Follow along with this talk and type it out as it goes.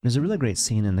There's a really great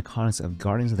scene in the comics of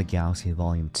Guardians of the Galaxy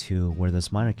Volume 2 where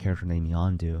this minor character named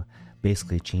Yondu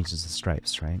basically changes the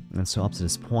stripes, right? And so up to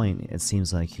this point, it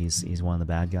seems like he's one of the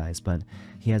bad guys, but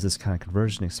he has this kind of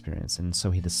conversion experience, and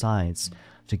so he decides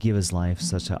to give his life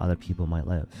such that other people might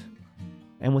live.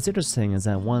 And what's interesting is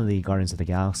that one of the Guardians of the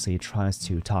Galaxy tries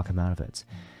to talk him out of it.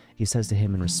 He says to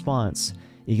him in response,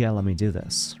 "You gotta let me do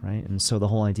this," right? And so the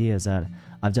whole idea is that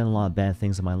I've done a lot of bad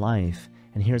things in my life,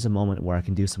 and here's a moment where I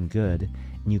can do some good,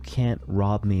 and you can't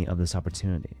rob me of this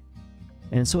opportunity.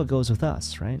 And so it goes with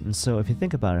us, right? And so if you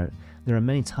think about it, there are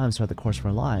many times throughout the course of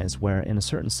our lives where, in a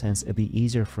certain sense, it'd be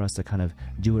easier for us to kind of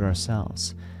do it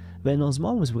ourselves. But in those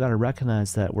moments, we got to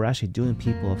recognize that we're actually doing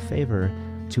people a favor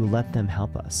to let them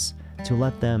help us, to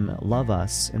let them love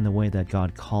us in the way that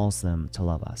God calls them to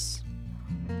love us.